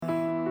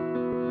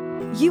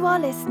You are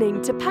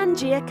listening to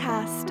Pangea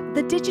Cast,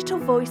 the digital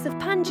voice of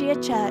Pangea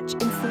Church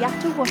in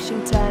Seattle,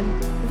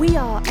 Washington. We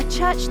are a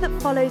church that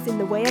follows in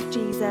the way of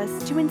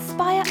Jesus to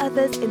inspire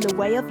others in the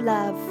way of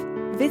love.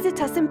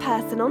 Visit us in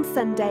person on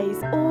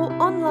Sundays or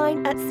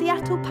online at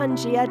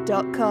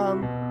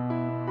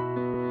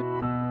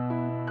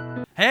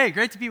seattlepangea.com. Hey,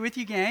 great to be with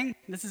you, gang.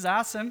 This is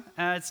awesome.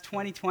 It's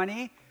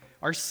 2020.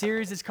 Our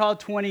series is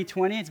called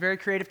 2020. It's a very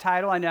creative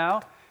title, I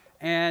know.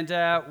 And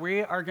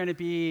we are going to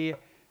be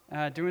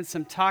doing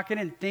some talking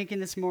and thinking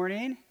this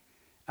morning.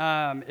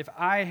 If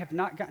I have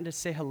not gotten to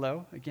say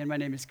hello, again, my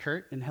name is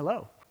Kurt, and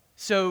hello.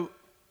 So,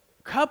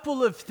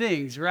 couple of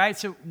things, right?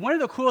 So, one of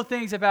the cool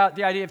things about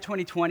the idea of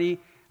 2020,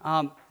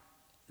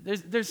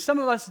 there's some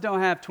of us who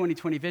don't have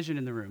 2020 vision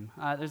in the room.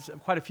 There's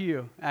quite a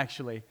few,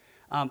 actually.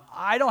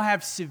 I don't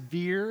have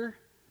severe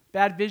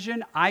bad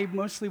vision. I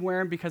mostly wear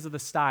them because of the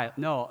style.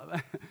 No,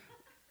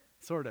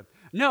 sort of.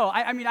 No,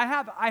 I mean, I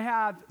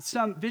have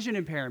some vision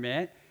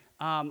impairment.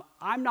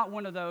 I'm not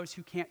one of those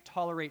who can't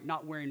tolerate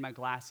not wearing my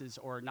glasses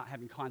or not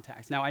having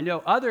contacts. Now, I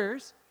know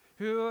others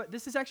who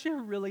this is actually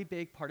a really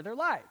big part of their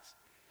lives.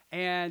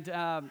 And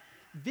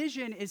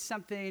vision is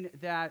something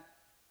that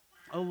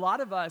a lot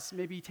of us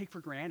maybe take for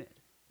granted,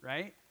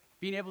 right?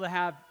 Being able to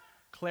have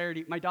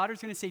clarity. My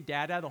daughter's going to say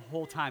Dada the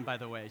whole time, by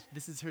the way.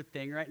 This is her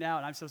thing right now,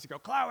 and I'm supposed to go,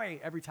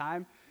 Chloe, every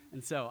time.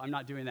 And so I'm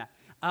not doing that.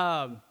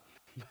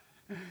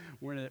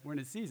 We're in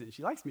a season.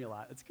 She likes me a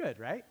lot. It's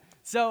good, right?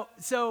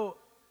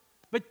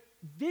 But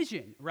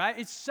vision, right?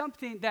 It's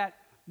something that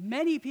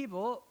many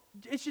people,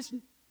 it's just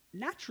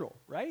natural,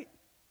 right?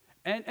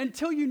 And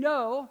until you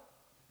know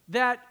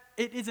that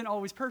it isn't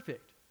always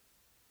perfect.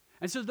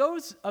 And so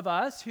those of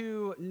us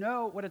who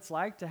know what it's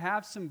like to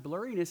have some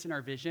blurriness in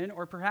our vision,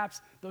 or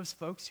perhaps those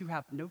folks who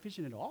have no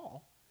vision at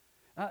all,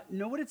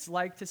 know what it's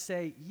like to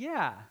say,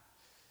 yeah,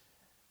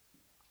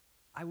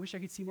 I wish I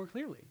could see more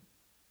clearly.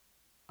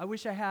 I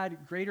wish I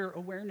had greater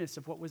awareness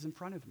of what was in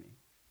front of me.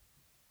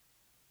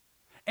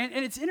 And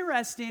it's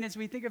interesting as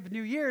we think of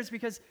New Year's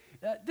because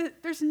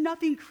there's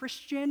nothing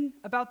Christian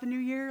about the New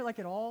Year, like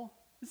at all.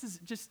 This is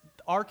just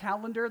our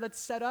calendar that's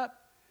set up.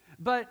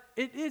 But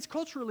it is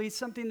culturally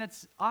something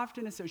that's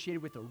often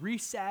associated with a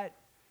reset,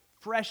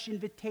 fresh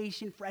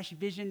invitation, fresh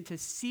vision to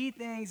see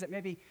things that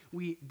maybe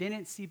we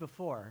didn't see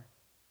before.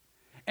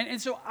 And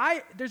so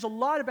there's a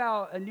lot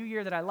about a New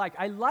Year that I like.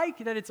 I like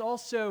that it's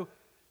also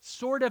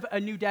sort of a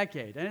new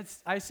decade. And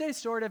I say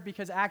sort of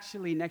because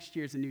actually next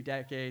year's a new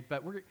decade,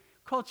 but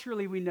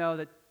culturally we know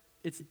that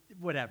it's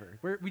whatever.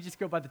 We just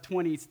go by the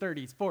 20s,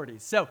 30s, 40s.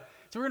 So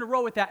we're going to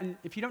roll with that. And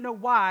if you don't know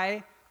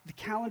why, the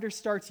calendar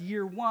starts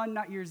year one,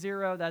 not year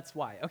zero. That's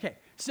why. Okay,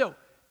 so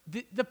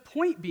the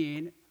point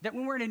being that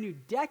when we're in a new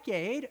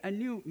decade, a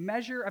new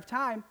measure of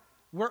time,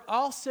 we're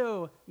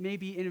also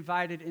maybe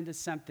invited into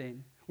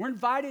something. We're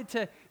invited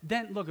to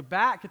then look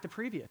back at the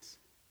previous.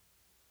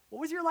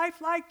 What was your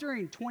life like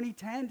during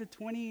 2010 to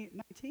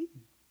 2019?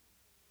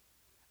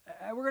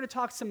 We're going to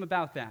talk some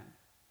about that.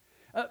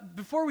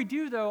 Before we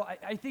do, though,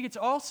 I think it's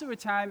also a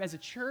time as a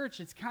church,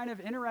 it's kind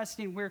of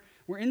interesting.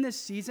 We're in this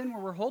season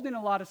where we're holding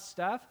a lot of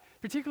stuff.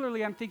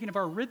 Particularly, I'm thinking of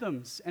our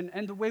rhythms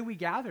and the way we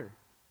gather.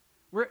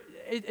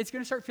 It's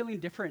going to start feeling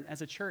different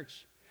as a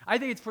church. I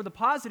think it's for the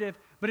positive,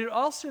 but it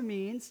also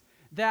means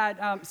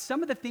that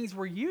some of the things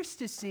we're used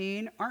to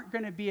seeing aren't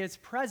going to be as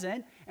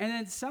present. And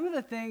then some of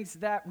the things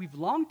that we've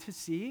longed to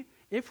see,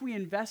 if we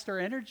invest our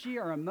energy,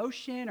 our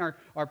emotion,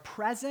 our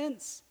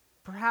presence,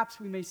 perhaps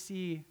we may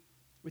see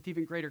with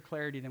even greater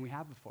clarity than we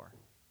have before.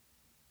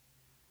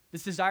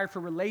 This desire for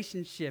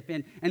relationship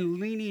and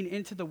leaning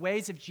into the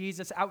ways of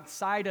Jesus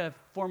outside of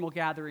formal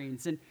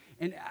gatherings. And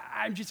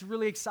I'm just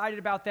really excited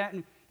about that.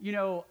 And,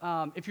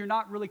 if you're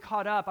not really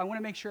caught up, I want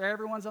to make sure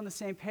everyone's on the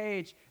same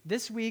page.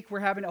 This week,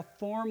 we're having a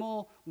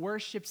formal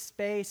worship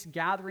space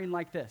gathering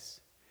like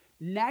this.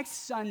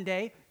 Next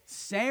Sunday,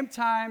 same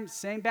time,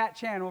 same bat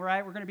channel,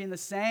 right? We're going to be in the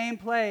same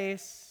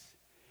place,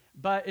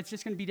 but it's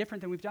just going to be different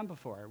than we've done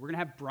before. We're going to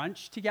have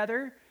brunch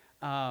together.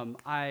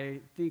 I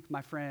think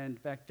my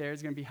friend back there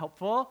is going to be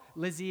helpful.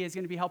 Lizzie is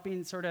going to be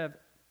helping sort of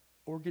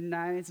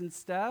organize and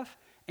stuff.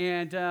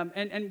 And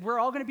we're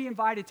all going to be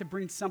invited to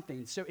bring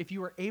something. So if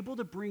you are able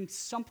to bring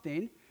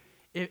something,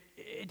 it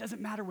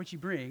doesn't matter what you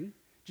bring.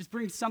 Just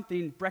bring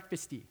something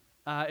breakfasty,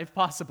 if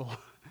possible.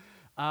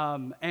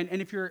 And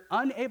if you're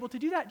unable to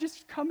do that,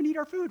 just come and eat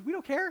our food. We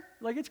don't care.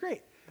 It's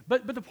great.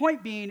 But the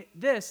point being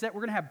that we're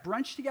going to have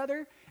brunch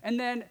together, and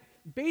then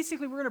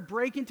basically, we're going to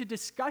break into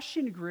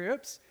discussion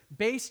groups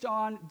based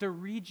on the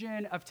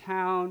region of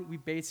town we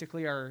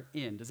basically are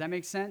in. Does that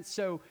make sense?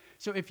 So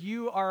if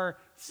you are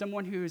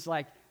someone who's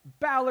like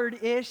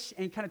Ballard-ish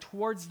and kind of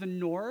towards the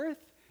north,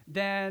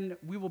 then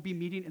we will be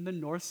meeting in the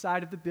north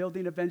side of the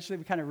building eventually.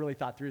 We kind of really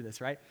thought through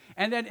this, right?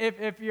 And then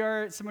if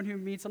you're someone who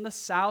meets on the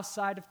south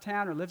side of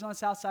town or lives on the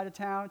south side of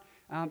town,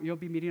 you'll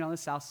be meeting on the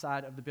south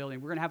side of the building.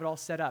 We're going to have it all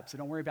set up, so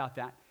don't worry about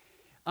that.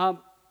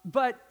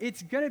 But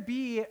it's going to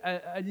be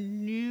a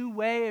new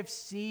way of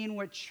seeing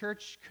what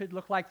church could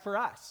look like for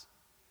us.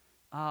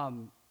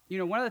 One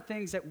of the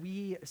things that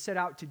we set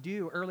out to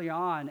do early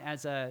on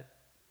as a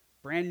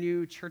brand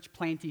new church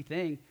planty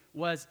thing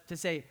was to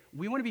say,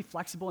 we want to be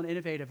flexible and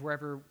innovative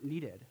wherever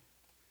needed.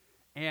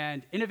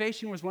 And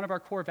innovation was one of our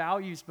core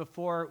values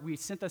before we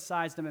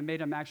synthesized them and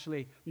made them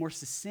actually more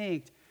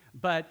succinct.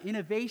 But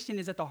innovation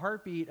is at the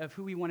heartbeat of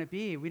who we want to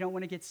be. We don't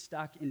want to get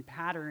stuck in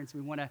patterns.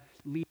 We want to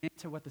lean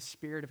into what the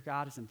Spirit of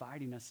God is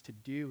inviting us to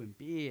do and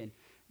be and,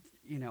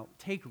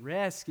 take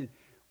risk. And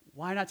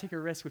why not take a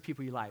risk with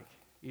people you like,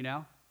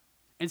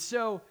 And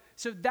so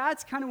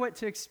that's kind of what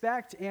to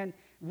expect. And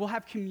we'll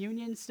have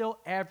communion still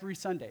every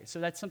Sunday. So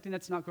that's something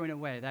that's not going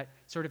away, that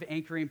sort of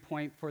anchoring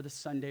point for the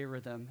Sunday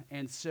rhythm.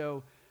 And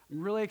so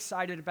I'm really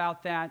excited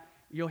about that.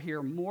 You'll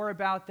hear more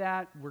about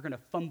that. We're going to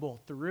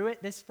fumble through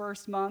it this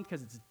first month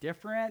because it's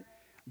different.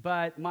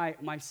 But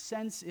my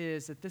sense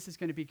is that this is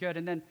going to be good.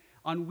 And then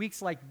on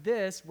weeks like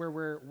this, where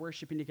we're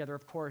worshiping together,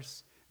 of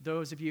course,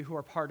 those of you who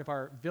are part of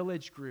our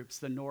village groups,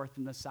 the North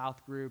and the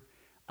South group,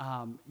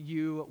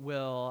 you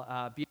will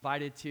be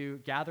invited to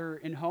gather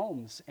in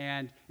homes.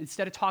 And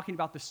instead of talking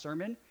about the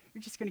sermon,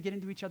 you're just going to get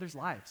into each other's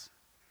lives.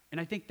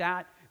 And I think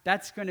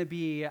that's going to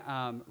be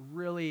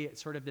really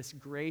sort of this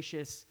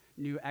gracious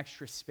new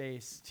extra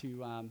space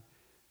to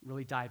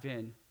really dive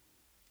in.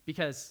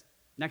 Because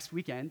next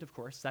weekend, of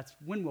course, that's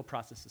when we'll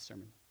process the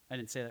sermon. I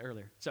didn't say that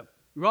earlier. So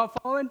we're all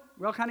following?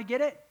 We all kind of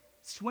get it?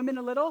 Swimming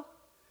a little?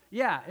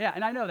 Yeah,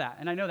 and I know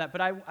that.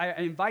 But I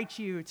invite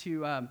you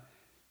to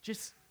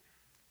just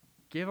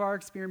give our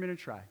experiment a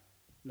try.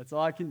 That's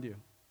all I can do.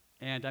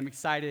 And I'm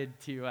excited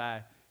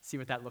to see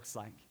what that looks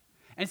like.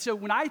 And so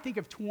when I think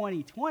of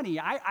 2020,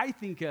 I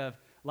think of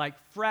like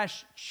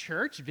fresh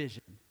church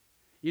vision.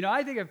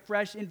 I think of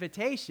fresh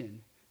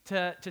invitation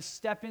to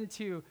step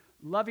into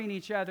loving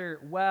each other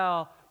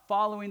well,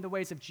 following the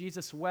ways of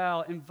Jesus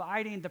well,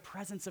 inviting the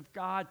presence of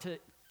God to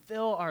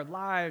fill our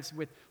lives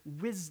with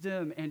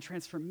wisdom and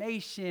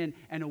transformation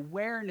and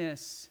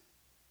awareness.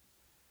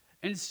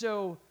 And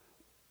so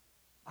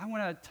I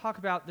want to talk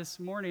about this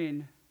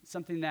morning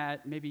something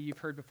that maybe you've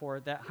heard before,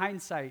 that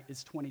hindsight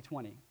is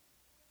 2020.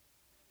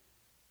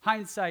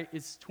 Hindsight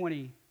is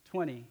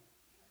 2020.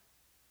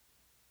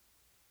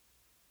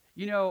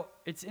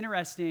 It's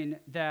interesting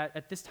that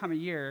at this time of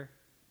year,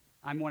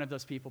 I'm one of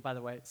those people, by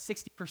the way,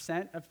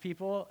 60% of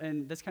people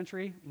in this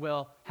country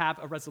will have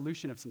a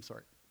resolution of some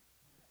sort.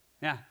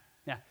 Yeah.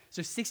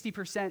 So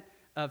 60%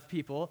 of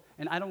people,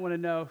 and I don't want to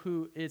know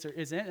who is or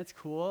isn't, it's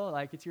cool,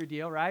 like it's your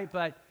deal, right?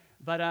 But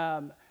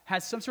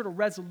has some sort of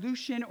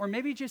resolution or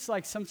maybe just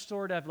like some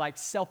sort of like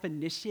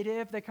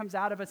self-initiative that comes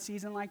out of a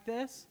season like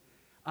this.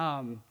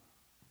 And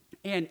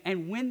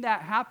when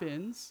that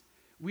happens,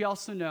 we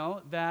also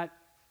know that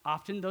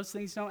often those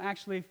things don't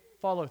actually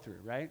follow through,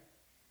 right?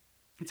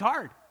 It's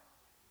hard.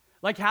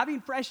 Like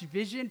having fresh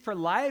vision for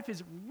life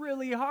is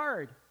really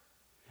hard.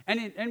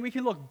 And we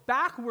can look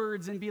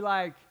backwards and be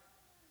like,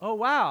 oh,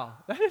 wow,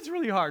 that is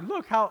really hard.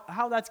 Look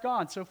how that's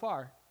gone so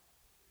far.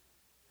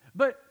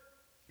 But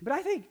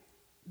I think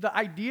the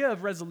idea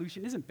of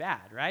resolution isn't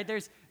bad, right?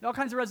 There's all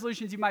kinds of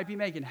resolutions you might be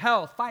making: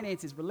 health,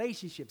 finances,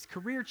 relationships,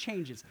 career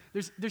changes.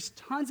 There's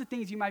tons of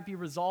things you might be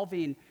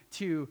resolving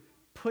to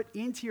put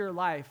into your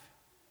life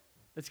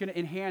that's going to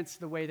enhance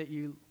the way that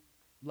you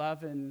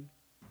love and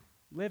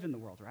live in the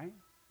world, right?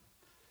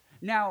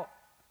 Now,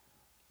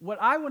 what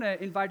I want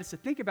to invite us to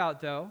think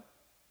about, though,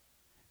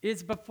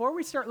 is before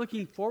we start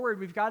looking forward,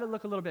 we've got to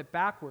look a little bit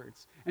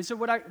backwards. And so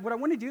what I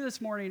want to do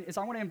this morning is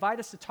I want to invite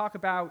us to talk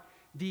about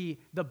the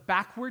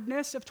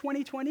backwardness of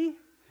 2020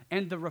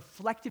 and the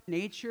reflective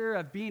nature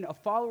of being a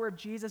follower of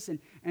Jesus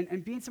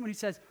and being someone who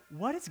says,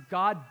 what has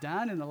God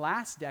done in the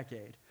last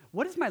decade?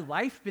 What has my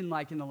life been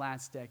like in the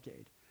last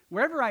decade?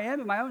 Wherever I am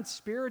in my own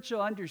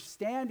spiritual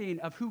understanding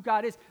of who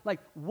God is, like,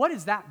 what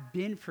has that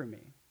been for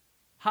me?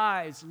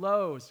 Highs,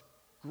 lows,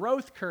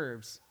 growth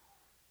curves,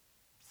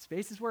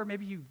 spaces where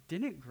maybe you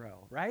didn't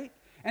grow, right?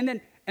 And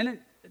then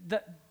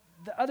the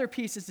other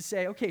piece is to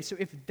say, okay, so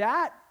if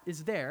that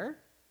is there,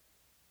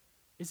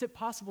 is it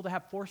possible to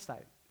have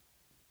foresight?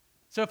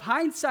 So if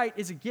hindsight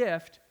is a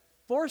gift,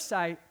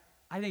 foresight,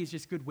 I think, is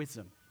just good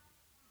wisdom.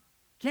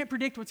 Can't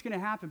predict what's going to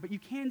happen, but you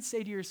can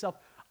say to yourself,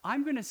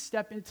 I'm going to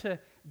step into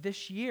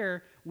this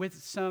year with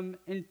some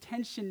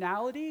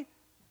intentionality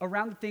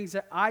around the things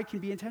that I can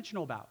be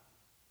intentional about.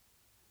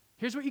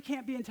 Here's what you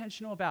can't be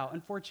intentional about,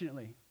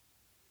 unfortunately.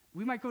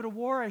 We might go to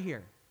war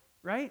here,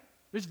 right?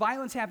 There's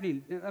violence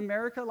happening.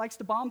 America likes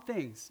to bomb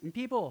things and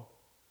people.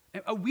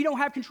 And we don't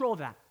have control of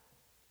that.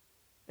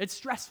 It's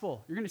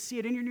stressful. You're going to see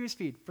it in your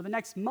newsfeed for the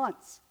next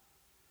months.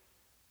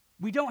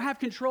 We don't have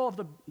control of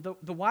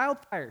the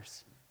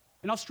wildfires.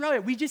 In Australia,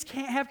 we just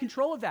can't have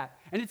control of that.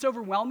 And it's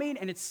overwhelming,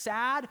 and it's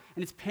sad,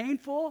 and it's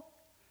painful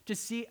to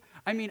see.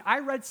 I mean, I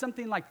read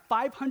something like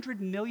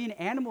 500 million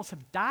animals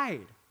have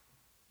died,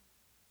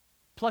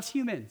 plus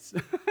humans,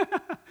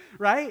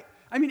 right?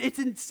 I mean, it's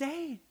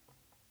insane.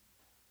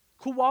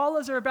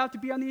 Koalas are about to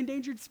be on the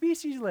endangered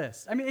species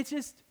list. I mean, it's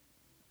just,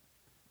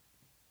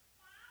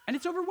 and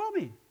it's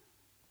overwhelming.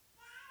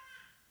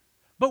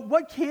 But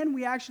what can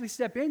we actually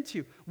step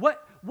into?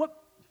 What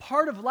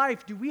part of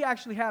life do we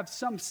actually have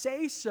some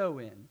say-so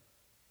in?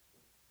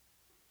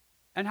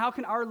 And how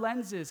can our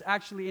lenses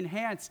actually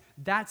enhance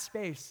that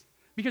space?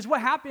 Because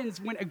what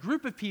happens when a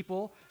group of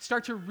people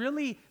start to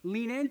really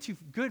lean into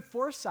good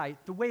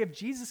foresight, the way of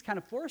Jesus kind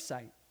of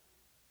foresight,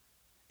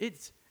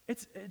 it's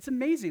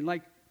amazing.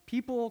 Like,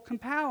 people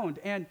compound,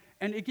 and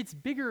it gets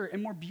bigger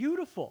and more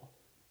beautiful.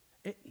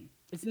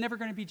 It's never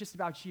going to be just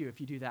about you if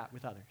you do that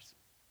with others.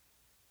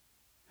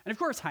 And of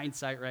course,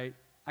 hindsight, right?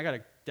 I got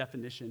a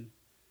definition,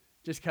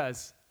 just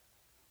because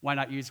why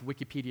not use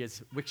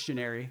Wikipedia's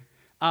Wiktionary?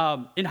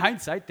 In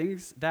hindsight,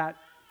 things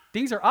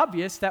are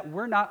obvious that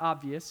were not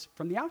obvious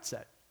from the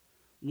outset.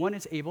 One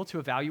is able to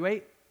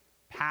evaluate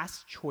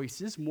past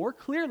choices more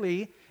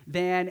clearly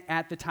than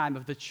at the time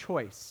of the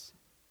choice.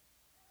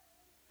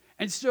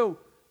 And so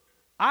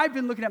I've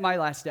been looking at my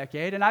last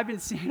decade, and I've been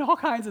seeing all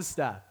kinds of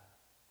stuff.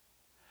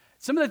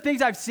 Some of the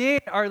things I've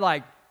seen are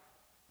like,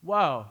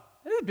 whoa,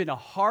 it has been a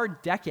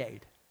hard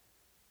decade.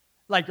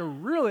 Like,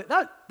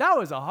 that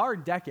was a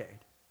hard decade.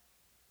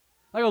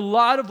 Like, a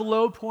lot of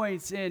low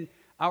points in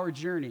our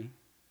journey.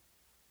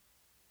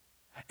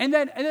 And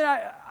then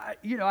I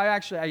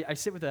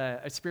sit with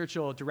a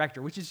spiritual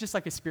director, which is just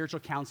like a spiritual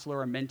counselor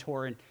or a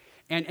mentor,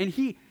 and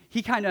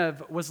he kind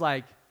of was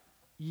like,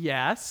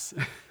 yes.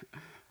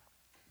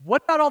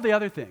 What about all the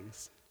other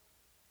things?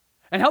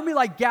 And help me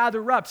like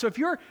gather up. So if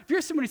you're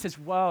someone who says,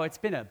 whoa, it's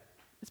been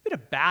a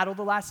battle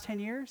the last 10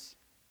 years,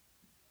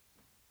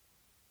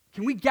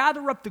 can we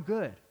gather up the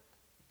good?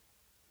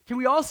 Can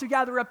we also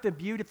gather up the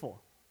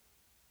beautiful?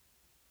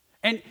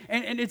 And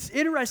it's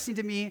interesting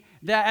to me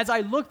that as I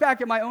look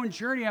back at my own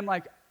journey, I'm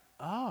like,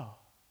 oh,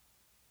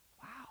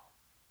 wow.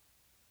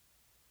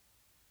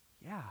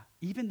 Yeah,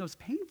 even those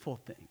painful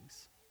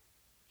things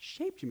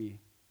shaped me.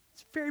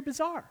 It's very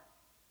bizarre.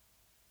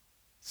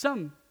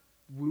 Some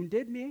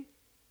wounded me.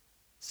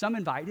 Some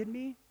invited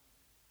me.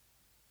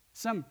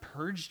 Some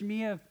purged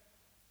me of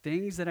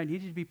things that I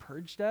needed to be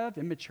purged of,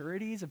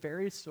 immaturities of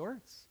various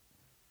sorts.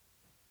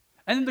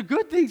 And then the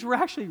good things were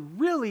actually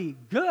really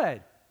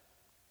good.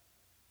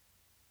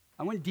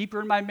 I went deeper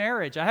in my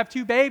marriage. I have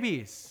 2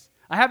 babies.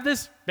 I have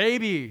this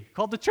baby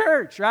called the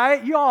church,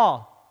 right?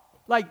 Y'all.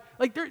 Like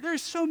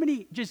there's so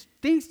many just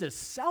things to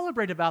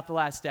celebrate about the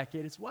last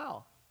decade as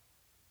well.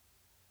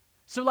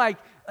 So like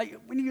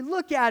when you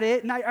look at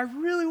it, and I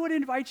really would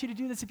invite you to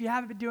do this if you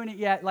haven't been doing it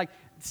yet, like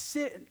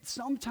sit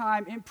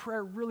sometime in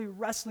prayer really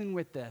wrestling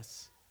with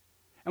this.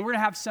 And we're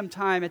going to have some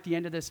time at the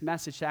end of this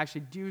message to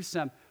actually do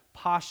some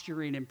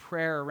posturing and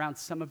prayer around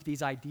some of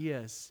these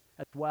ideas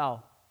as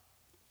well.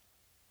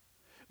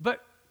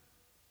 But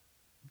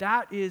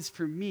that is,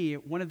 for me,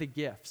 one of the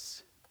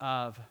gifts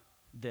of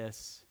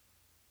this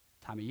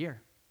time of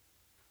year,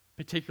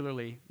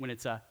 particularly when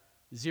it's a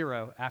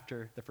 0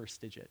 after the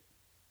first digit.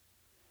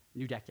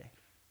 New decade.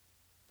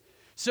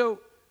 So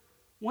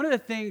one of the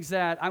things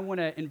that I want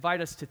to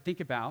invite us to think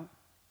about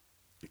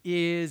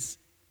is,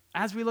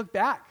 as we look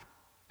back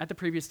at the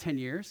previous 10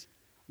 years,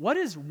 what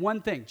is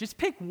one thing? Just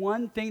pick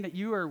one thing that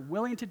you are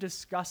willing to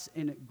discuss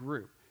in a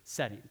group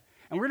setting.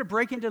 And we're going to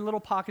break into little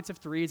pockets of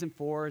 3s and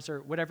 4s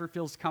or whatever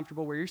feels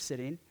comfortable where you're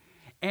sitting.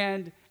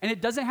 And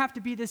it doesn't have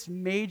to be this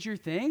major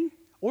thing,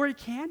 or it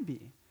can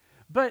be.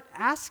 But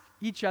ask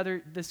each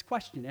other this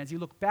question. As you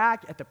look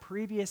back at the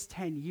previous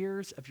 10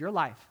 years of your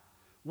life,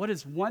 what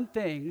is one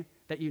thing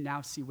that you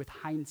now see with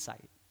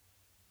hindsight?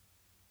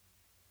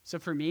 So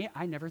for me,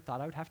 I never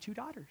thought I would have 2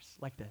 daughters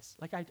like this.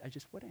 Like, I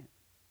just wouldn't.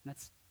 And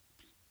that's...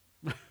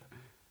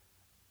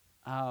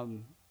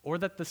 or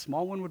that the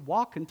small one would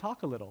walk and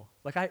talk a little.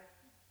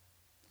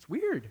 It's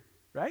weird,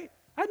 right?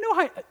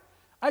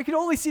 I could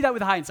only see that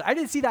with hindsight. I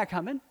didn't see that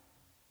coming.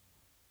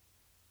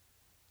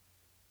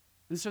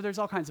 And so there's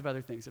all kinds of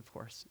other things, of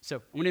course. So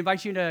I'm going to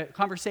invite you into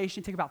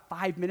conversation. Take about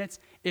 5 minutes.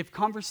 If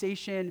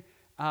conversation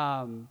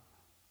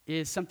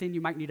is something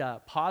you might need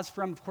a pause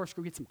from, of course,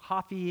 go get some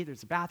coffee.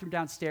 There's a bathroom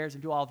downstairs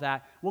and do all of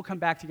that. We'll come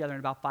back together in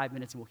about 5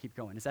 minutes and we'll keep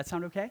going. Does that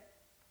sound okay?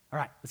 All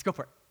right, let's go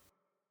for it.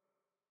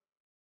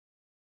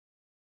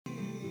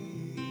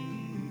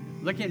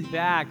 Looking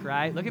back,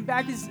 right? Looking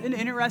back is an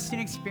interesting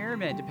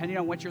experiment, depending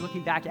on what you're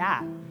looking back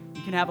at.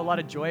 You can have a lot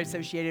of joy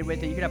associated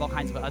with it. You can have all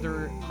kinds of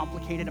other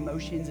complicated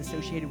emotions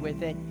associated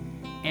with it.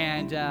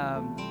 And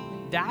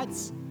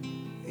that's,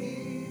 at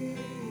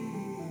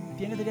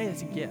the end of the day,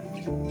 that's a gift,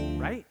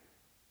 right?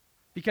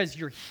 Because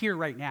you're here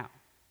right now.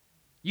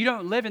 You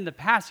don't live in the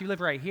past, you live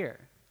right here.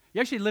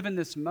 You actually live in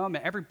this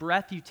moment. Every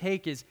breath you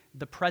take is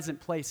the present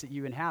place that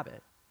you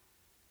inhabit.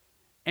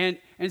 And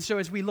so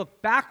as we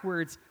look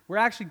backwards, we're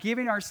actually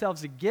giving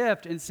ourselves a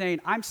gift and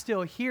saying, I'm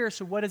still here,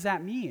 so what does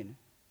that mean?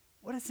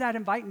 What does that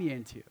invite me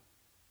into?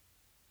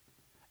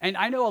 And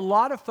I know a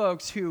lot of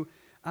folks who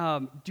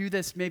do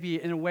this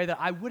maybe in a way that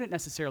I wouldn't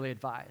necessarily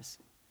advise.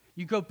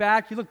 You go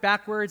back, you look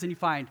backwards, and you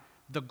find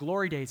the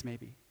glory days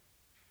maybe.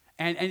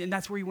 And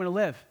that's where you want to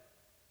live.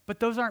 But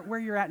those aren't where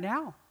you're at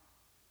now.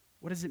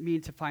 What does it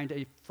mean to find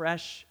a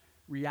fresh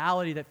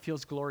reality that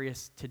feels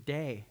glorious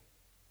today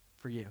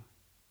for you?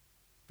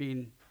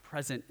 Being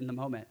present in the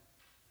moment.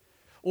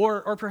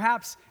 Or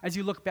perhaps as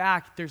you look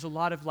back, there's a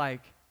lot of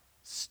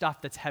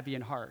stuff that's heavy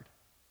and hard.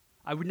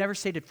 I would never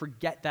say to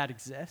forget that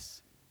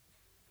exists,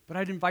 But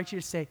I'd invite you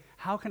to say,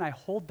 how can I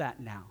hold that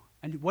now?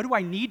 And what do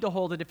I need to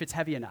hold it if it's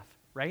heavy enough,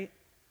 right?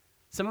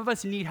 Some of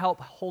us need help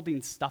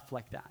holding stuff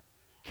like that.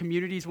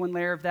 Community is one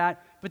layer of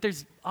that, but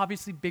there's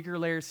obviously bigger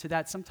layers to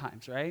that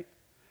sometimes, right?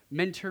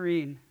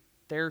 Mentoring,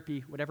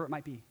 therapy, whatever it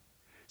might be.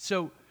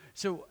 So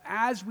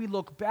as we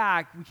look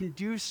back, we can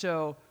do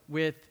so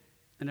with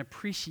an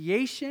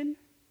appreciation,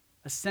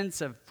 a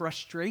sense of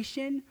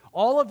frustration,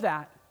 all of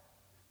that,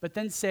 but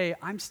then say,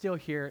 I'm still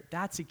here.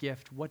 That's a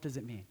gift. What does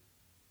it mean?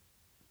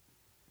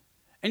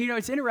 And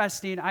it's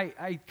interesting.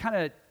 I kind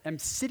of am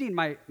sitting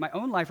my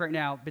own life right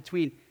now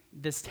between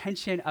this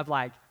tension of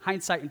like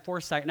hindsight and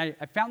foresight. And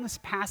I found this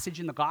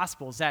passage in the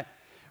Gospels that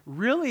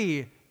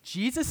really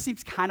Jesus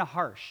seems kind of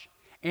harsh.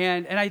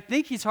 And I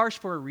think he's harsh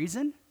for a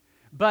reason,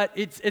 but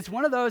it's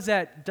one of those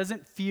that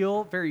doesn't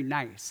feel very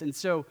nice. And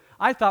so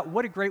I thought,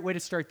 what a great way to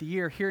start the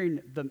year,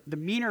 hearing the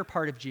meaner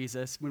part of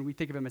Jesus when we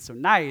think of him as so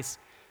nice.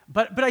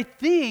 But I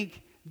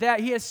think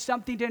that he has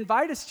something to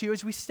invite us to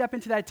as we step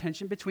into that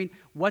tension between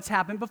what's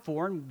happened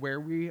before and where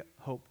we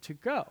hope to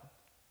go.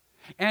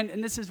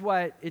 And this is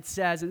what it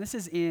says, and this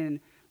is in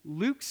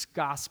Luke's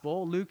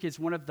gospel. Luke is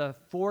one of the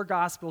 4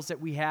 gospels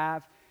that we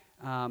have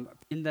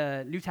in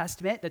the New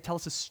Testament that tell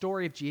us the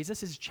story of Jesus.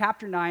 This is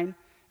chapter 9,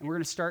 and we're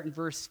going to start in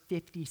verse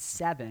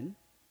 57.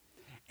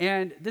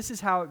 And this is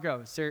how it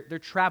goes. They're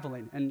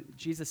traveling, and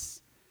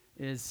Jesus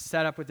is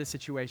set up with this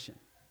situation.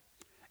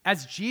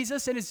 As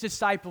Jesus and his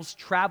disciples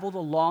traveled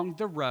along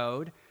the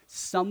road,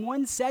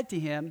 someone said to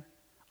him,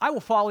 I will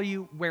follow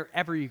you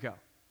wherever you go.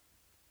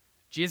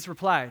 Jesus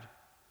replied,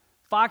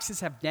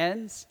 Foxes have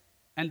dens,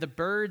 and the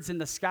birds in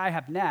the sky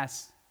have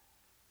nests,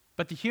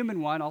 but the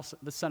human one, also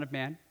the Son of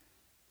Man,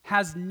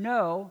 has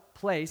no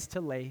place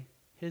to lay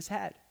his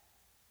head.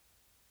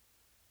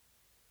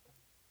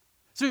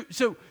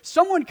 So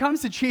someone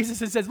comes to Jesus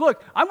and says,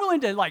 look, I'm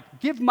willing to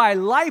give my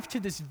life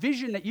to this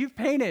vision that you've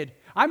painted.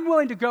 I'm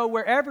willing to go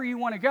wherever you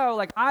want to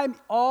go. I'm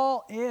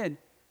all in.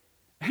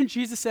 And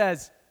Jesus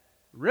says,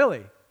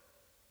 really?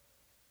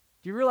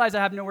 Do you realize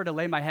I have nowhere to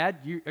lay my head?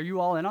 Are you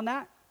all in on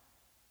that?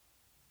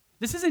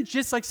 This isn't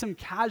just some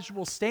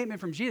casual statement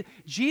from Jesus.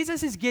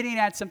 Jesus is getting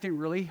at something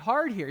really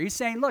hard here. He's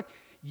saying, look,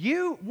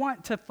 you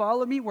want to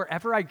follow me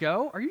wherever I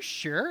go? Are you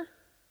sure?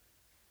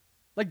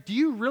 Do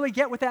you really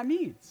get what that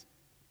means?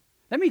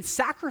 That means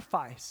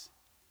sacrifice.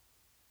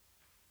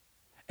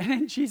 And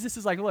then Jesus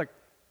is like, look,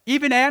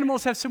 even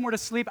animals have somewhere to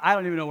sleep. I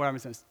don't even know where I'm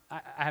going to.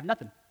 I have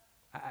nothing.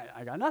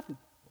 I got nothing.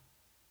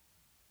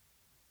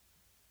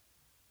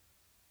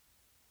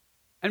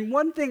 And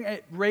one thing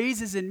it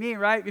raises in me,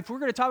 right, if we're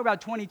going to talk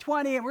about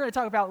 2020 and we're going to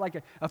talk about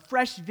a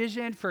fresh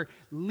vision for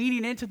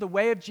leaning into the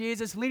way of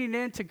Jesus, leaning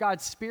into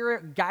God's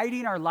Spirit,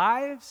 guiding our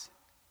lives,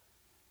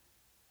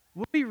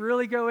 will we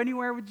really go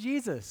anywhere with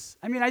Jesus?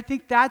 I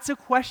think that's a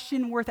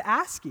question worth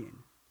asking.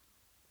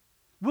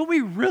 Will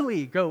we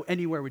really go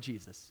anywhere with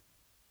Jesus?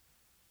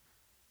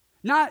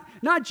 Not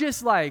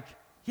just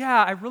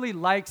yeah, I really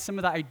like some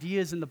of the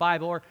ideas in the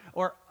Bible,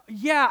 or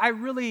yeah, I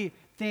really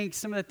think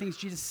some of the things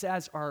Jesus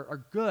says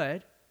are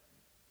good,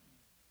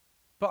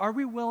 but are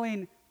we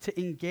willing to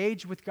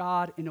engage with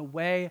God in a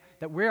way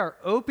that we are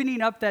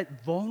opening up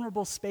that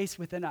vulnerable space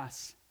within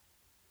us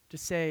to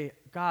say,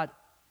 God,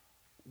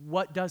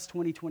 what does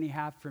 2020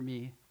 have for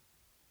me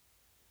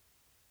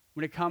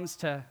when it comes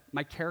to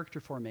my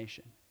character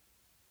formation?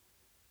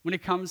 When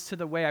it comes to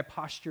the way I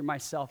posture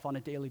myself on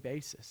a daily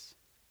basis?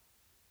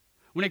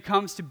 When it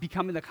comes to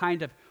becoming the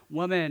kind of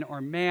woman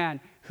or man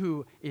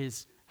who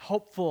is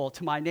helpful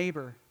to my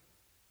neighbor?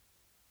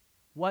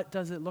 What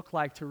does it look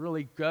like to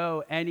really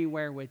go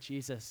anywhere with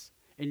Jesus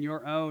in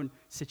your own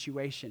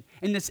situation,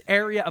 in this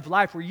area of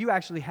life where you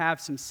actually have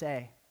some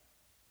say?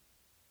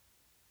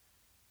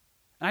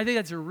 And I think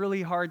that's a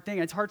really hard thing.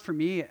 It's hard for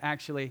me,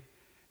 actually,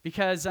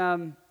 because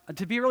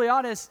to be really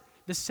honest,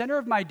 the center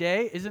of my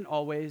day isn't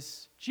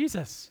always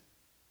Jesus.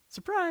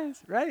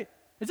 Surprise, right?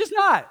 It's just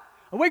not.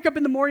 I wake up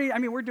in the morning,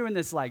 we're doing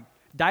this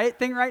diet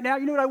thing right now.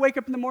 You know what I wake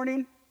up in the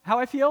morning, how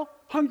I feel?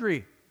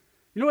 Hungry.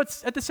 You know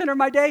what's at the center of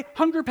my day?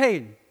 Hunger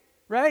pain,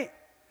 right?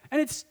 And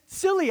it's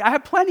silly. I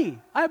have plenty.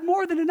 I have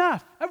more than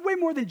enough. I have way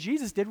more than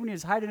Jesus did when he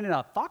was hiding in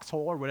a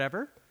foxhole or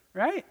whatever,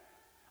 right?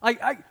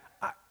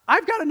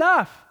 I've got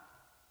enough.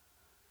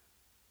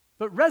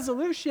 But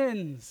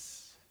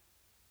resolutions,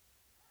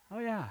 oh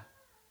yeah,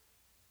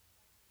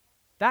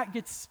 that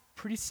gets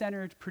pretty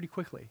centered pretty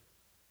quickly.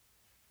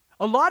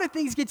 A lot of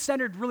things get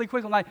centered really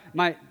quickly.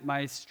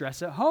 My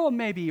stress at home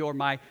maybe, or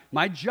my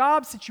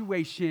job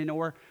situation,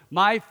 or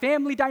my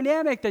family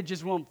dynamic that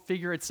just won't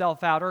figure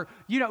itself out. Or,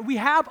 we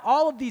have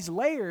all of these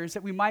layers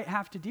that we might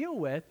have to deal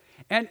with.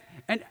 And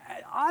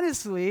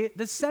honestly,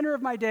 the center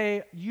of my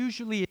day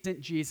usually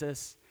isn't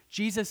Jesus.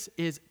 Jesus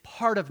is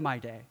part of my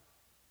day.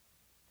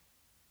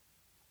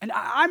 And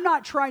I'm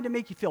not trying to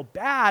make you feel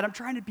bad. I'm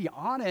trying to be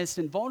honest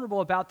and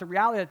vulnerable about the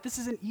reality that this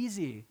isn't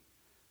easy.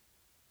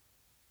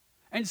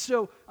 And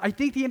so I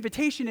think the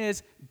invitation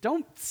is,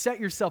 don't set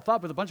yourself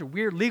up with a bunch of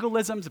weird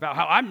legalisms about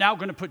how I'm now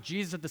going to put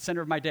Jesus at the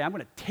center of my day. I'm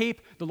going to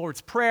tape the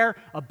Lord's Prayer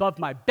above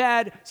my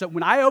bed so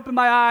when I open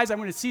my eyes, I'm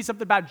going to see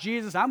something about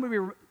Jesus. I'm going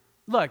to be...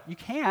 look, you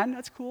can,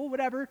 that's cool,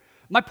 whatever.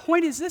 My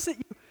point is this, that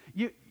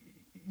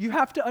you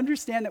have to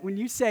understand that when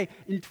you say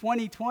in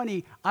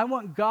 2020, I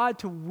want God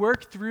to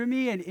work through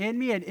me and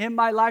in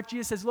my life,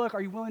 Jesus says, look,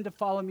 are you willing to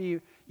follow me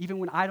even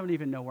when I don't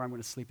even know where I'm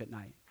going to sleep at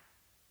night?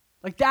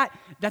 Like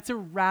that's a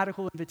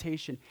radical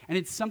invitation. And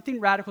it's something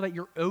radical that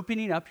you're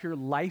opening up your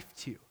life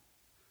to.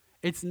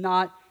 It's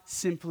not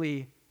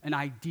simply an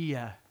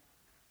idea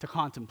to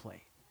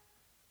contemplate.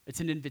 It's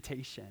an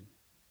invitation.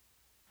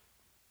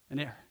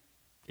 And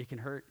it can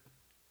hurt.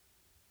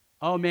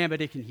 Oh man, but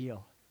it can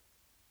heal.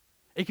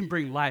 It can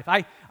bring life.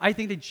 I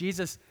think that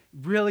Jesus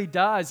really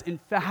does, in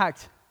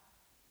fact,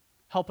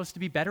 help us to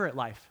be better at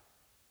life.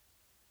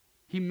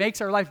 He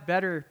makes our life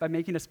better by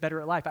making us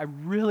better at life. I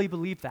really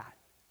believe that.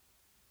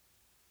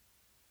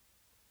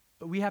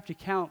 But we have to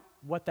count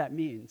what that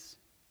means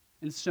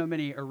in so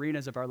many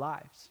arenas of our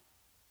lives.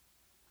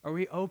 Are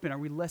we open? Are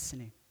we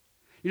listening?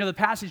 You know, the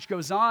passage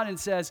goes on and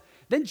says,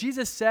 then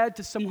Jesus said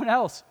to someone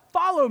else,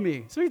 follow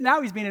me. So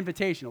now he's being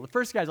invitational. The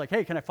first guy's like,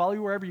 hey, can I follow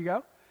you wherever you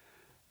go?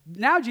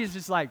 Now Jesus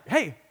is like,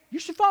 hey, you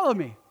should follow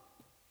me.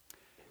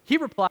 He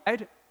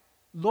replied,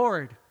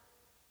 Lord,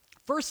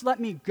 first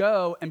let me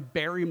go and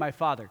bury my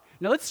father.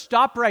 Now let's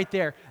stop right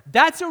there.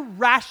 That's a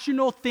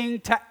rational thing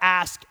to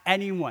ask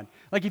anyone.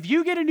 Like if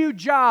you get a new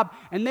job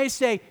and they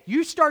say,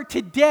 you start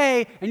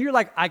today, and you're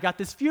like, I got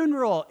this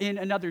funeral in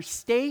another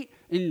state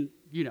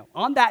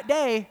on that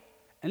day,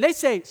 and they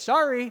say,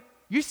 sorry,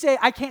 you say,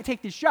 I can't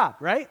take this job,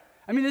 right?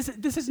 I mean,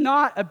 this is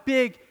not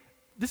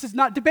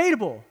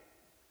debatable,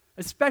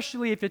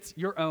 especially if it's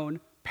your own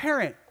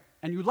parent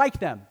and you like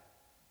them.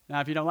 Now,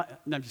 if you don't like,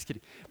 no, I'm just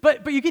kidding.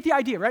 But you get the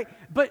idea, right?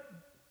 But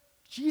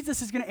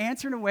Jesus is going to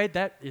answer in a way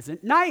that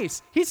isn't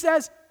nice.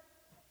 Jesus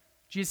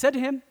said to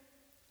him,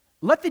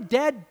 let the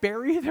dead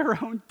bury their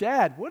own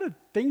dead. What a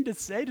thing to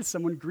say to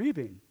someone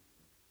grieving.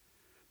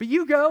 But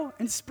you go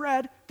and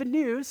spread the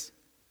news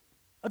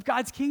of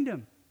God's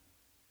kingdom.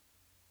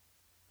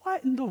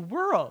 What in the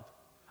world?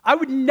 I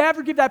would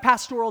never give that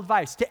pastoral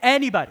advice to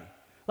anybody.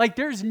 Like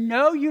there's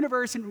no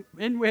universe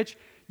in which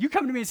you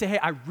come to me and say, hey,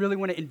 I really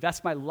want to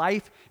invest my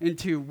life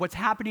into what's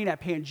happening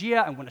at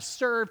Pangea. I want to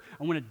serve.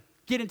 I want to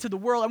get into the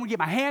world. I want to get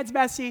my hands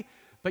messy.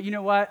 But you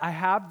know what? I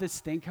have this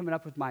thing coming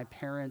up with my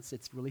parents.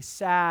 It's really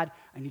sad.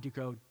 I need to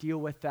go deal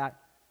with that.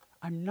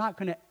 I'm not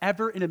going to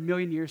ever in a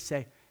million years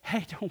say,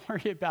 hey, don't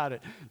worry about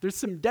it. There's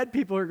some dead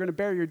people who are going to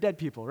bury your dead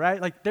people,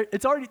 right? Like they're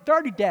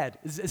already dead.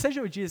 It's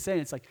essentially what Jesus is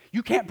saying. It's like,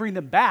 you can't bring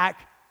them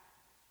back.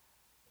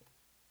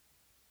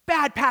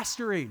 Bad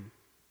pastoring.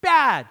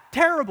 Bad.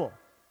 Terrible.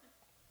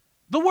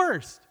 The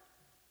worst.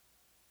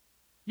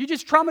 You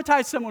just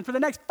traumatize someone for the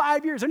next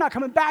 5 years. They're not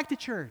coming back to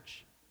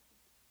church.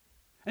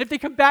 And if they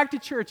come back to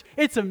church,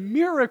 it's a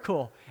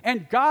miracle.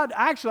 And God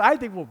actually, I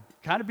think, will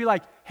kind of be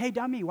like, hey,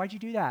 dummy, why'd you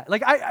do that?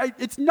 Like,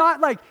 it's not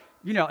like,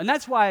 and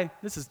that's why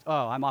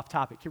I'm off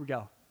topic. Here we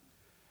go.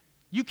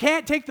 You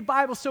can't take the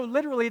Bible so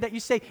literally that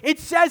you say, it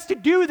says to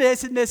do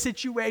this in this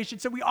situation,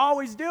 so we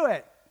always do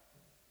it.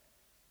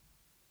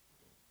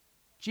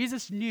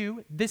 Jesus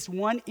knew this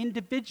one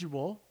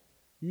individual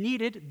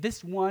needed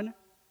this one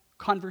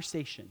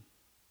conversation.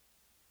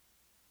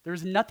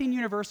 There's nothing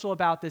universal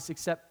about this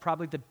except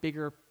probably the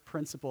bigger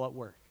principle at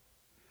work.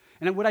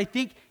 And what I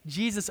think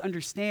Jesus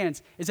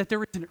understands is that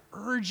there is an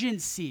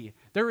urgency.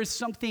 There is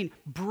something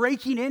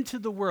breaking into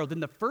the world in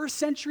the first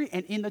century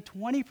and in the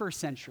 21st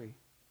century.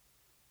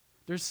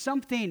 There's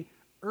something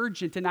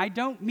urgent, and I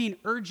don't mean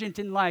urgent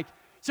in like,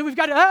 so we've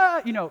got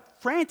to,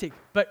 frantic,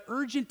 but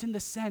urgent in the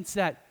sense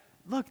that,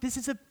 look, this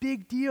is a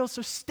big deal,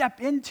 so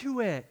step into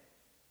it.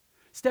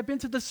 Step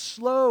into the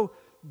slow,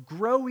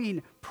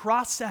 growing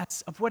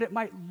process of what it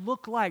might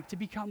look like to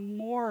become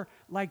more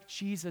like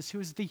Jesus, who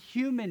is the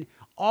human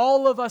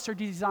all of us are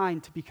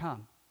designed to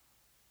become.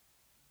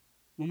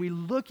 When we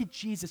look at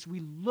Jesus, we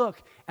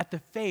look at the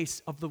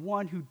face of the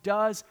one who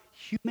does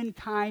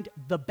humankind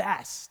the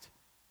best.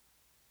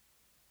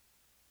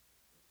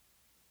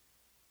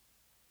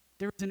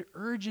 There is an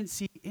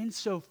urgency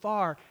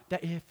insofar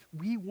that if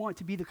we want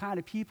to be the kind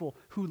of people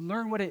who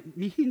learn what it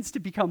means to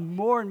become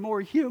more and more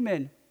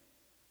human,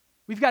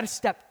 we've got to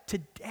step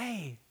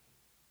today.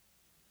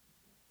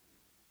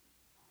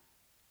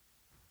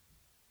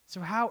 So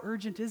how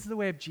urgent is the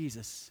way of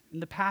Jesus in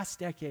the past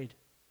decade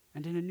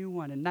and in a new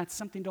one? And that's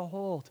something to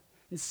hold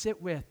and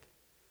sit with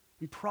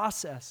and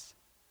process.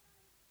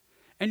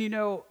 And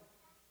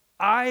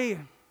I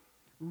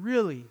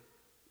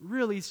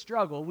really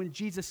struggle when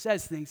Jesus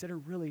says things that are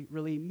really,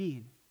 really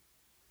mean.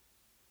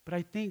 But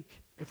I think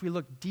if we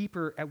look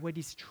deeper at what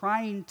he's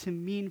trying to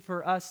mean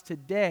for us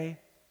today,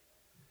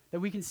 that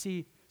we can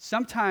see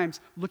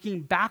sometimes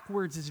looking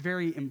backwards is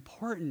very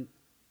important,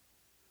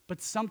 but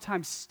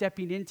sometimes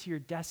stepping into your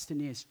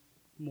destiny is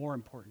more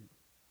important.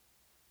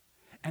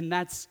 And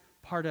that's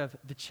part of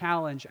the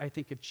challenge, I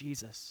think, of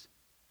Jesus.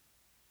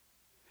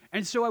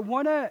 And so I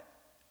want to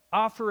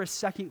offer a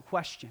second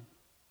question.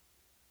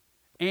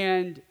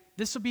 And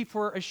this will be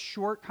for a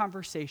short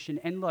conversation.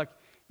 And look,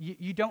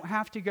 you don't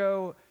have to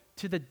go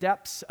to the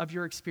depths of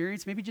your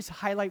experience. Maybe just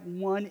highlight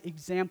one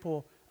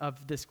example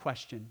of this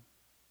question.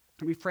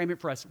 Let me frame it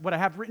for us. What I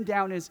have written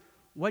down is,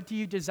 what do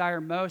you desire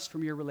most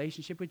from your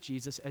relationship with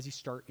Jesus as you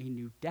start a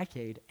new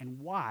decade, and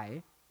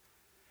why?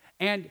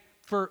 And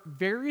for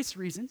various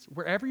reasons,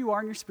 wherever you are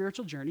in your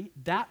spiritual journey,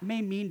 that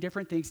may mean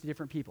different things to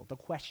different people, the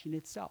question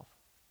itself.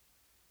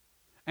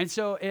 And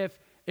so if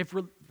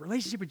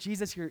relationship with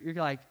Jesus, you're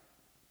like,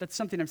 that's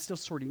something I'm still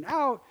sorting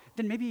out,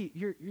 then maybe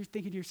you're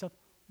thinking to yourself,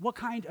 what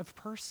kind of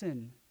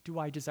person do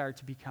I desire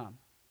to become?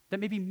 That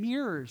maybe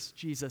mirrors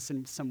Jesus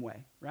in some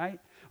way, right?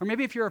 Or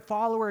maybe if you're a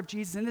follower of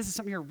Jesus and this is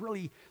something you're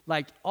really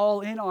like all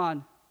in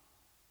on,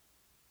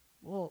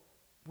 well,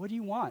 what do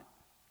you want?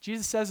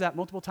 Jesus says that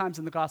multiple times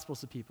in the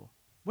Gospels to people.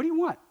 What do you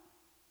want?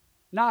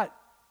 Not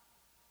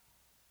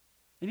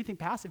anything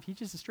passive. He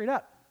just is straight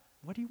up.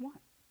 What do you want?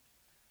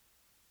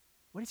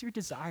 What is your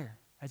desire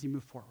as you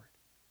move forward?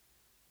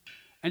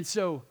 And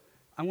so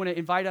I want to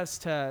invite us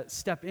to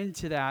step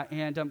into that,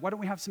 and why don't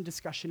we have some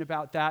discussion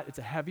about that? It's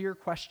a heavier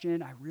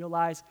question, I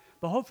realize,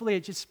 but hopefully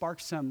it just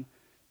sparks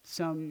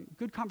some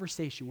good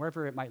conversation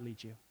wherever it might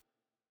lead you.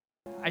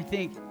 I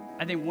think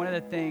one of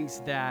the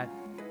things that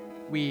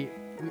we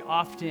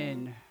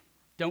often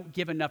don't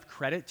give enough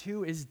credit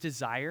to is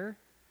desire.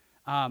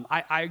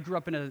 I grew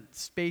up in a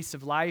space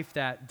of life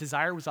that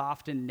desire was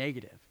often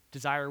negative.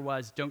 Desire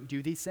was, don't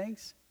do these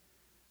things.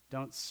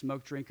 Don't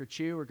smoke, drink, or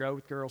chew, or go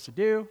with girls who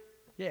do.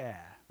 Yeah,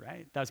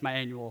 right? That was my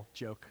annual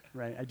joke,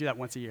 right? I do that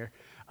once a year.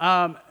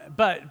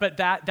 But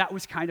that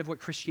was kind of what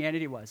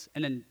Christianity was,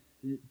 and then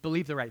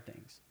believe the right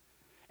things.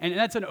 And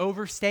that's an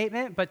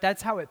overstatement, but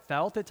that's how it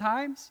felt at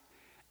times.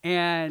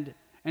 And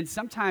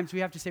sometimes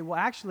we have to say, well,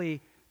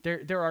 actually,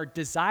 there are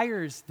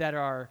desires that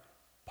are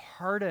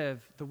part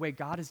of the way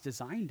God has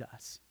designed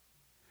us.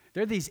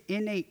 There are these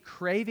innate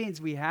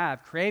cravings we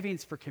have,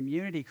 cravings for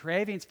community,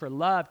 cravings for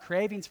love,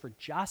 cravings for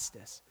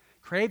justice,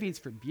 cravings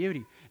for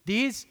beauty.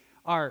 These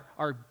are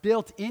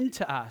built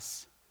into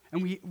us,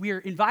 and we are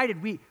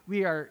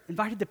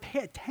invited to pay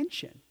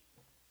attention,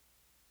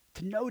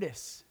 to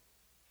notice.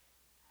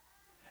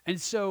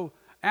 And so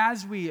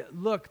as we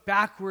look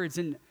backwards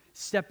and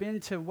step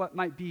into what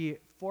might be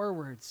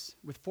forwards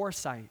with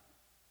foresight,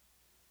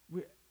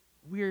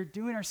 we are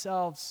doing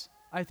ourselves,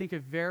 I think, a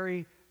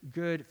very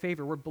good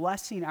favor. We're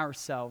blessing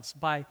ourselves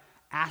by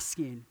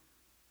asking,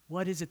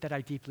 what is it that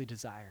I deeply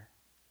desire?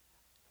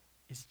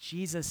 Is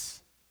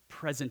Jesus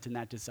present in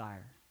that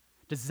desire?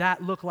 Does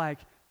that look like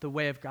the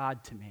way of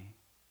God to me?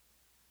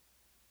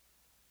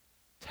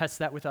 Test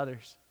that with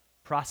others,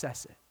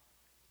 process it,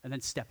 and then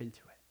step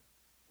into it.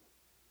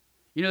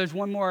 You know, there's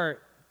one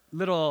more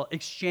little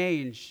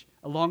exchange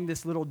along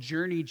this little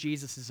journey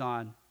Jesus is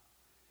on.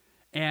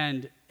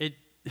 And it's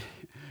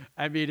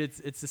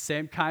the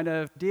same kind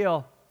of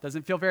deal.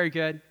 Doesn't feel very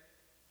good.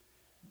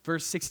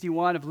 Verse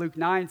 61 of Luke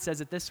 9 says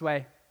it this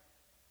way.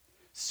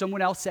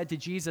 Someone else said to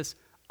Jesus,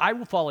 I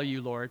will follow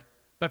you, Lord,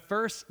 but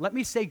first let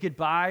me say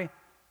goodbye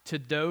to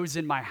those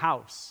in my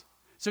house.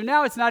 So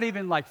now it's not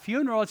even like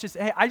funeral. It's just,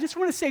 hey, I just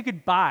want to say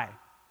goodbye.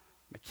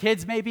 My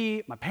kids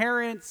maybe, my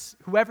parents,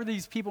 whoever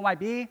these people might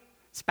be,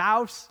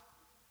 spouse.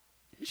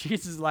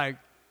 Jesus is like,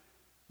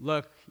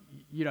 look,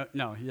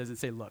 no, he doesn't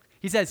say look.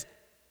 He says,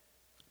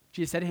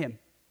 Jesus said to him,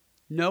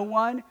 no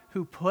one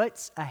who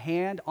puts a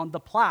hand on the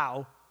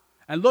plow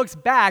and looks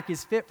back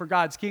is fit for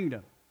God's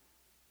kingdom.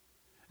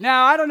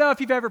 Now, I don't know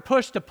if you've ever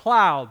pushed a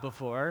plow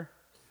before.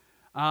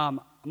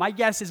 My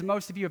guess is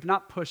most of you have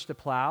not pushed a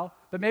plow,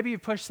 but maybe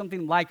you've pushed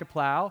something like a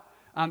plow.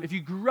 If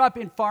you grew up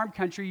in farm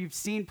country, you've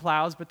seen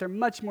plows, but they're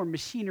much more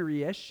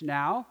machinery-ish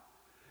now.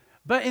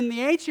 But in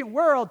the ancient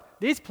world,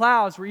 these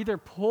plows were either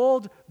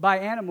pulled by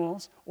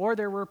animals or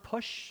there were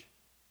push,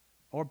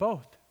 or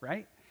both,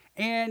 right?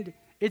 And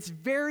it's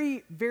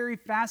very, very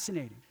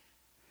fascinating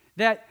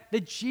that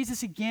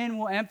Jesus again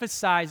will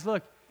emphasize,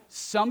 look,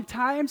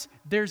 sometimes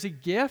there's a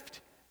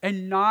gift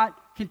and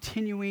not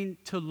continuing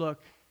to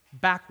look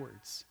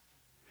backwards.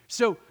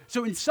 So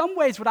in some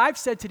ways, what I've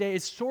said today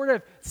is sort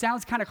of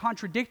sounds kind of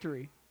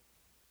contradictory.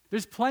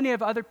 There's plenty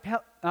of other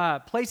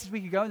places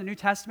we could go in the New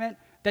Testament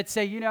that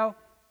say,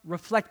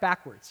 reflect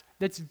backwards.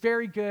 That's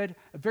very good,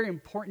 a very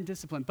important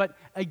discipline. But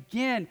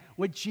again,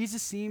 what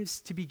Jesus seems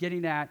to be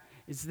getting at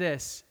is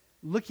this.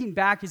 Looking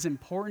back is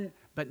important,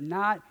 but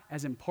not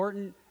as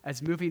important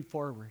as moving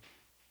forward.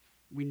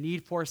 We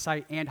need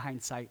foresight and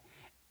hindsight.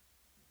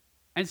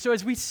 And so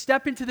as we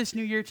step into this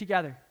new year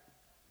together,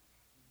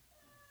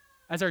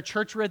 as our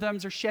church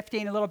rhythms are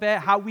shifting a little bit,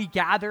 how we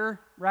gather,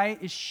 right,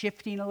 is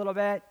shifting a little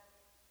bit.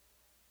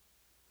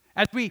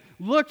 As we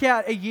look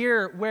at a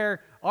year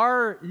where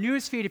our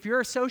newsfeed, if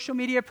you're a social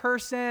media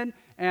person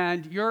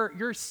and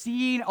you're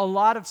seeing a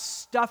lot of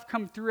stuff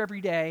come through every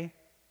day,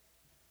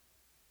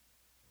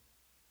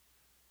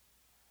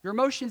 your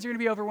emotions are going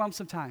to be overwhelmed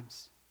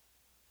sometimes.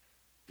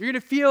 You're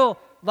going to feel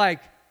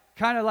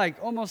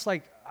almost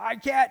like, I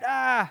can't,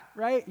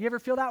 right? You ever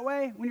feel that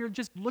way when you're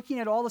just looking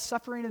at all the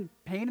suffering and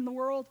pain in the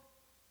world?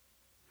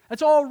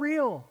 That's all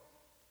real.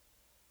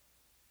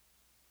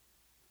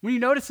 When you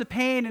notice the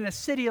pain in a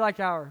city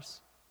like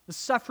ours, the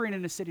suffering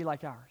in a city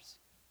like ours,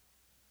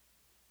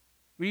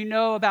 when you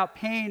know about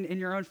pain in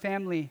your own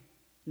family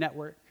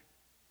network,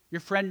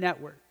 your friend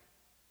network.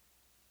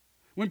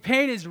 When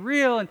pain is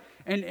real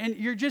and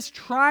you're just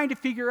trying to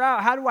figure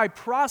out, how do I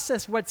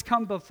process what's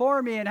come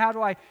before me and how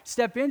do I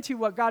step into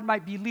what God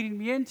might be leading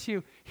me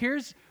into?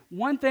 Here's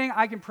one thing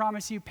I can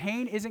promise you: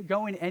 pain isn't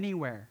going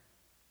anywhere.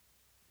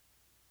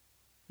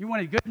 You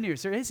wanted good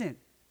news. There isn't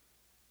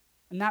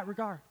in that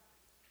regard.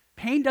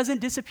 Pain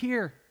doesn't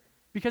disappear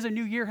because a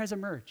new year has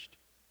emerged.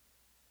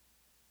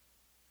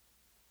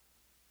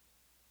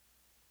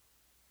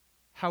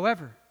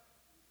 However,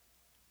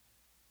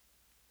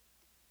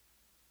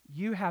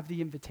 you have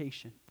the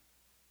invitation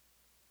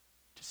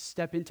to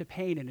step into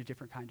pain in a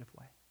different kind of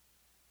way,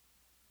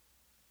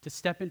 to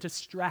step into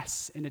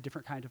stress in a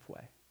different kind of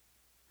way,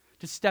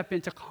 to step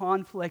into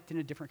conflict in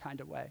a different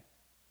kind of way.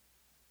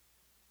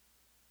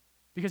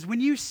 Because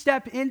when you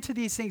step into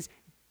these things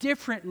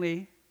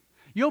differently,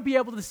 you'll be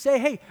able to say,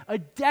 hey, a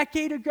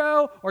decade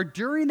ago or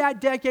during that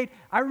decade,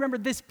 I remember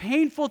this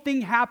painful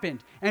thing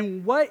happened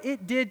and what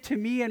it did to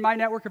me and my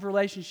network of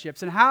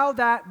relationships and how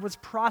that was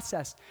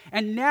processed.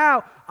 And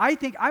now I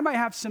think I might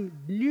have some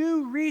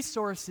new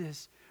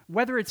resources,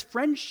 whether it's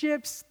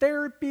friendships,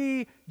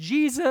 therapy,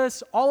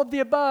 Jesus, all of the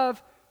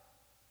above.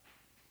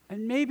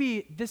 And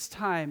maybe this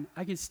time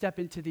I can step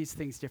into these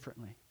things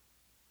differently.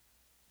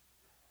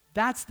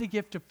 That's the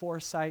gift of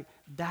foresight.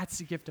 That's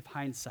the gift of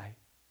hindsight.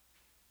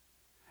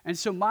 And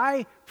so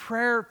my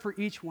prayer for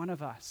each one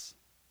of us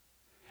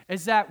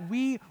is that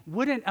we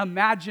wouldn't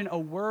imagine a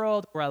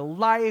world or a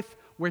life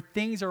where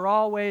things are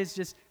always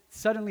just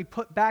suddenly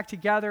put back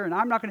together and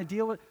I'm not going to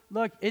deal with it.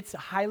 Look, it's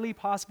highly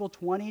possible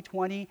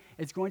 2020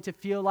 is going to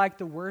feel like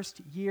the worst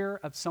year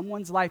of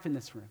someone's life in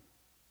this room.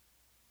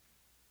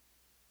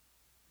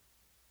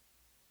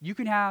 You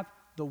can have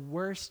the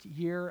worst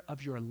year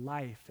of your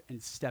life and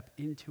step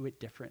into it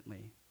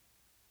differently.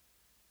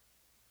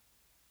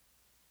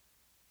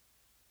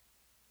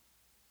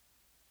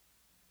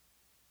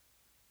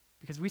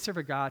 Because we serve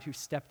a God who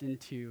stepped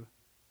into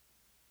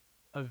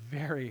a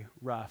very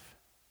rough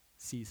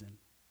season.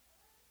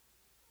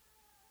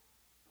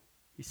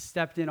 He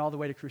stepped in all the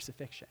way to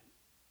crucifixion.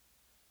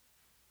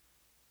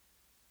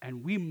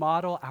 And we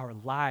model our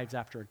lives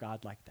after a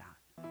God like that.